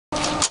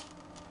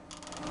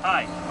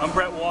Hi, I'm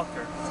Brett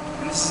Walker,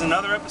 and this is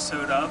another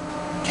episode of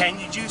Can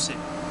You Juice It?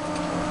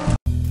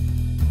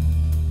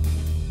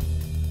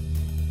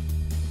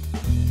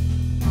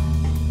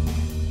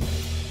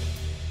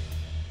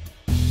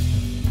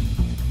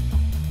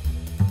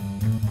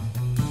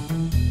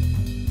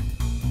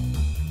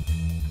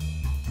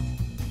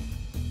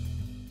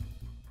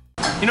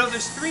 You know,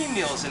 there's 3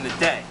 meals in a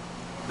day,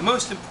 the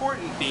most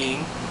important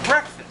being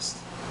breakfast.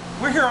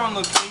 We're here on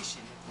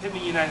location at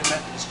Pitman United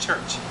Methodist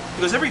Church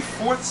because every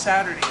 4th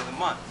Saturday of the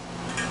month,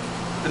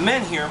 the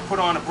men here put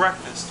on a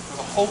breakfast for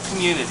the whole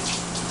community.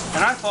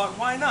 And I thought,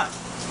 why not?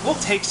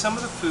 We'll take some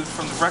of the food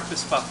from the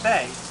breakfast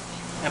buffet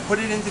and put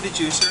it into the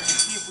juicer and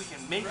see if we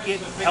can make it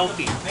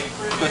healthy.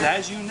 Because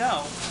as you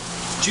know,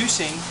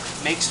 juicing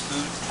makes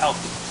food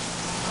healthy.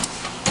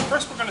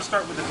 First, we're going to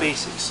start with the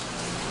basics.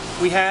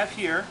 We have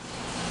here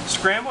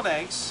scrambled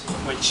eggs,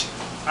 which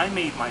I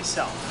made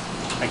myself.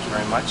 Thank you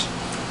very much.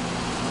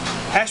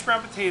 Hashed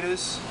brown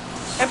potatoes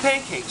and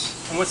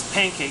pancakes. And what's a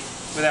pancake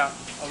without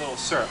a little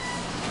syrup?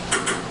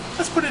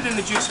 Let's put it in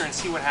the juicer and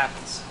see what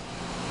happens.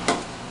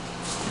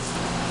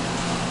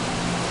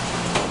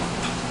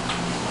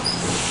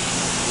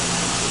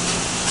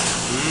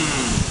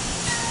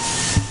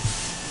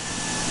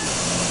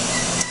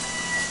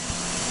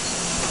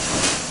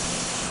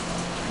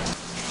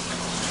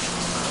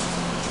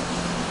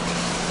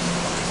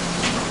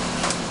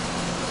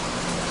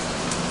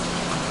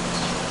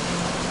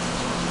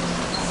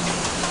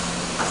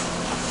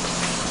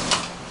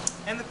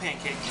 And the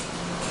pancake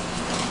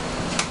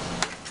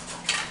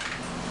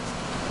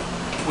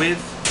with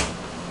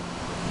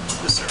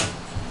the syrup.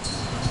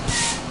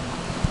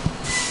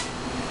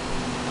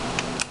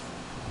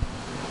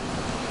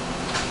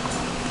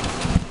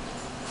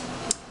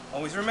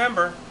 Always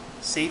remember,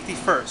 safety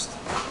first.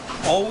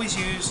 Always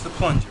use the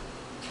plunger.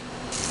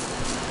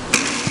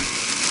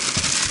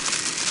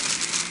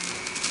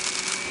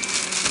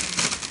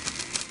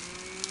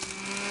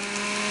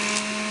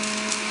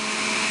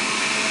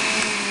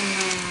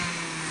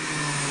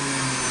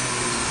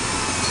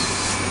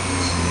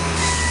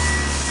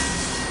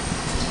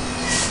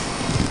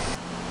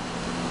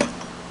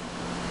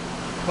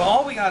 Well,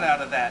 all we got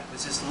out of that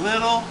was this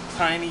little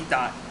tiny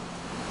dot.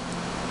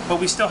 But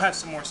we still have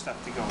some more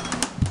stuff to go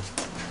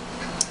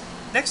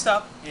with. Next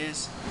up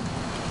is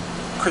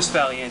Chris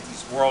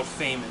Valiante's world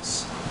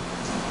famous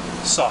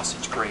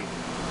sausage gravy.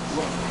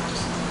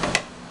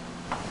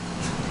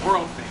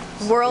 World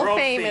famous. World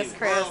famous,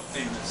 Chris. World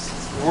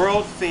famous.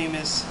 World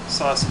famous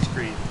sausage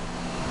gravy.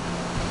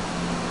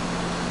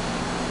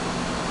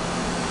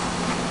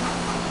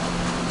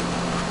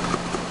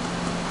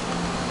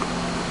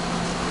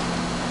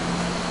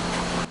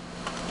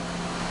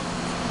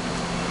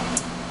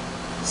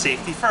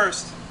 Safety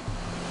first.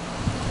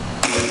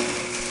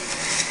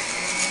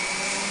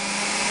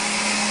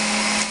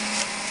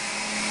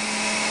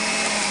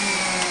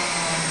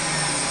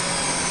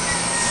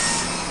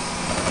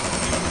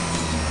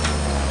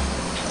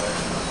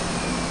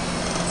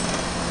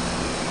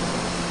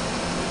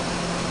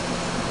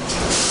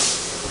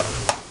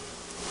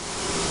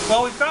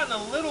 Well, we've gotten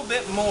a little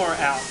bit more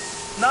out.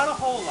 Not a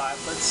whole lot,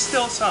 but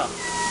still some.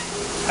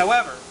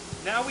 However,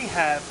 now we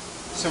have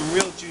some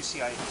real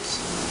juicy items.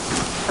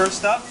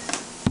 First up,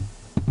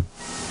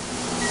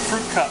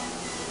 fruit cup.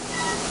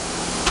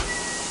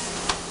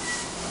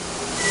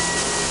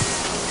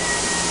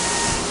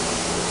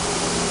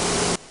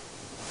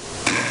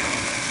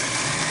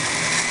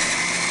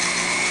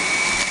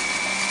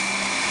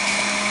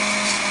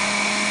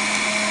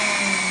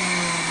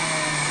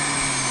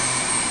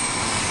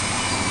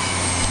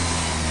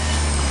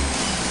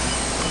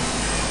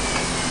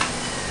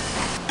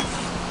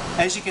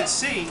 As you can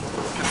see, the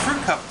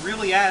fruit cup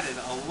really added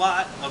a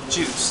lot of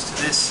juice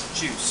to this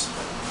juice.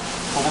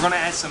 But we're going to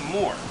add some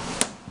more.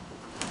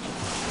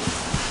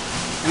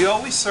 We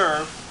always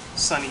serve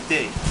Sunny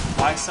D.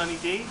 Why Sunny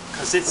D?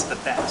 Because it's the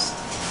best.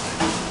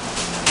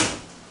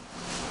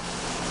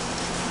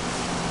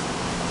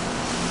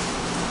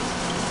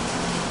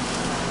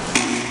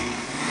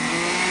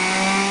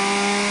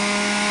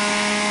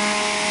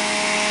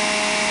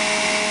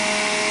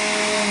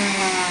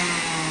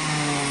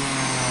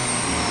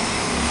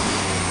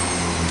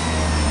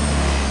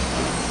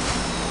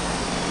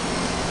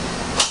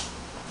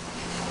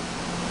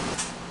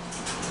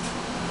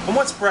 And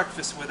what's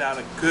breakfast without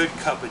a good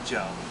cup of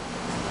joe?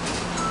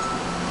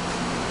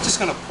 Just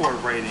gonna pour it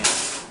right in.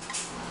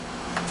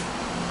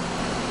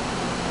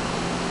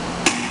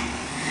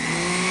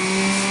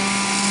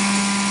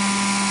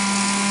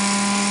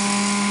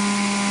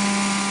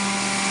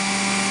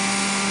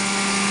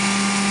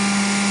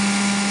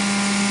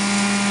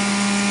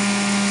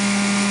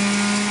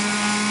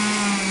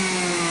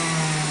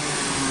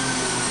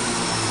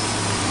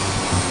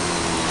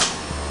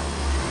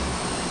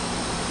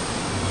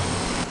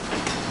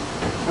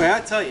 Well,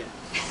 I tell you,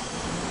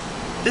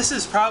 this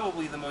is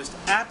probably the most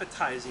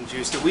appetizing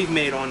juice that we've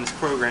made on this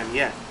program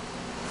yet.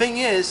 Thing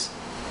is,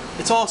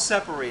 it's all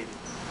separated.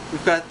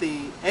 We've got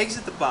the eggs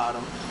at the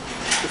bottom,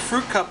 the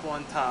fruit cup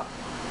on top,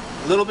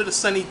 a little bit of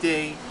Sunny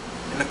D,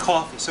 and the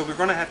coffee, so we're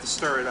going to have to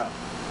stir it up.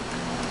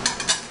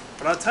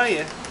 But I'll tell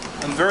you,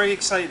 I'm very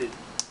excited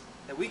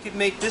that we could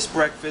make this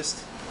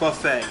breakfast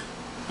buffet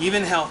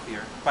even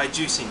healthier by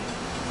juicing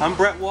it. I'm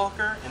Brett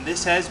Walker, and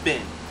this has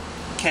been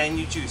Can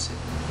You Juice It?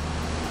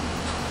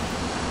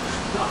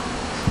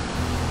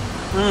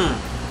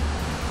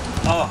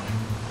 Oh,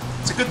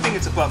 it's a good thing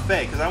it's a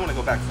buffet because I want to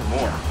go back for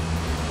more.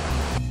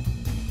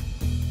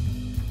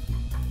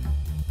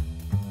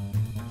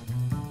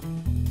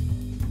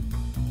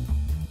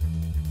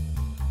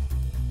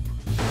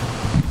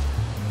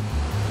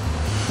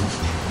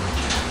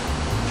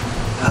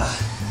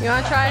 You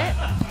want to try it?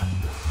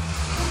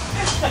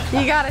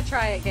 You gotta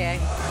try it, gang.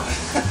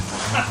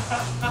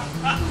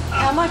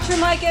 How much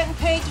am I getting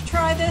paid to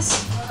try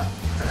this?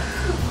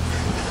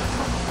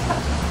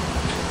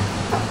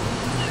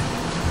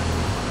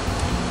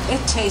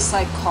 It tastes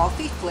like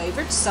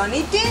coffee-flavored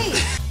Sunny D.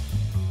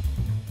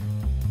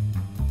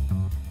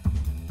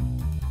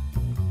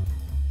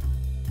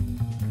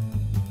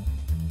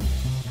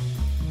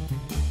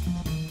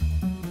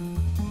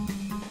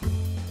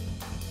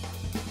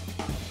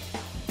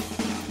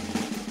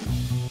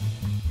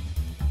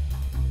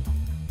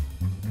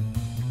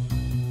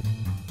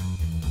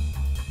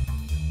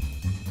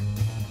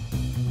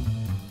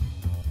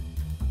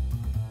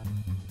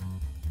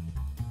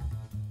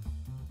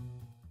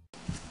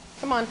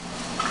 Come on.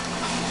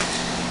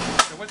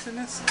 So what's in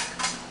this?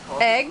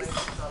 Eggs,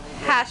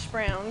 hash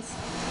browns,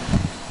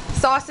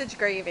 sausage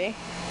gravy,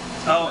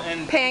 Oh,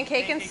 and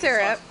pancake and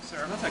syrup.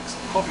 Syrup. That's like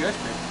coffee ice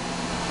cream.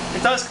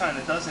 It does kind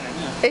of, doesn't it?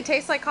 Yeah. It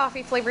tastes like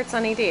coffee flavored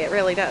Sunny D. It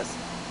really does.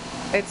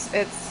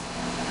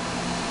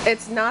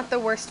 It's not the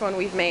worst one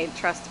we've made.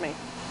 Trust me.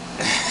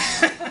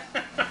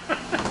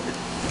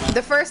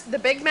 The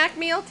Big Mac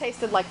meal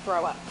tasted like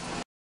throw up.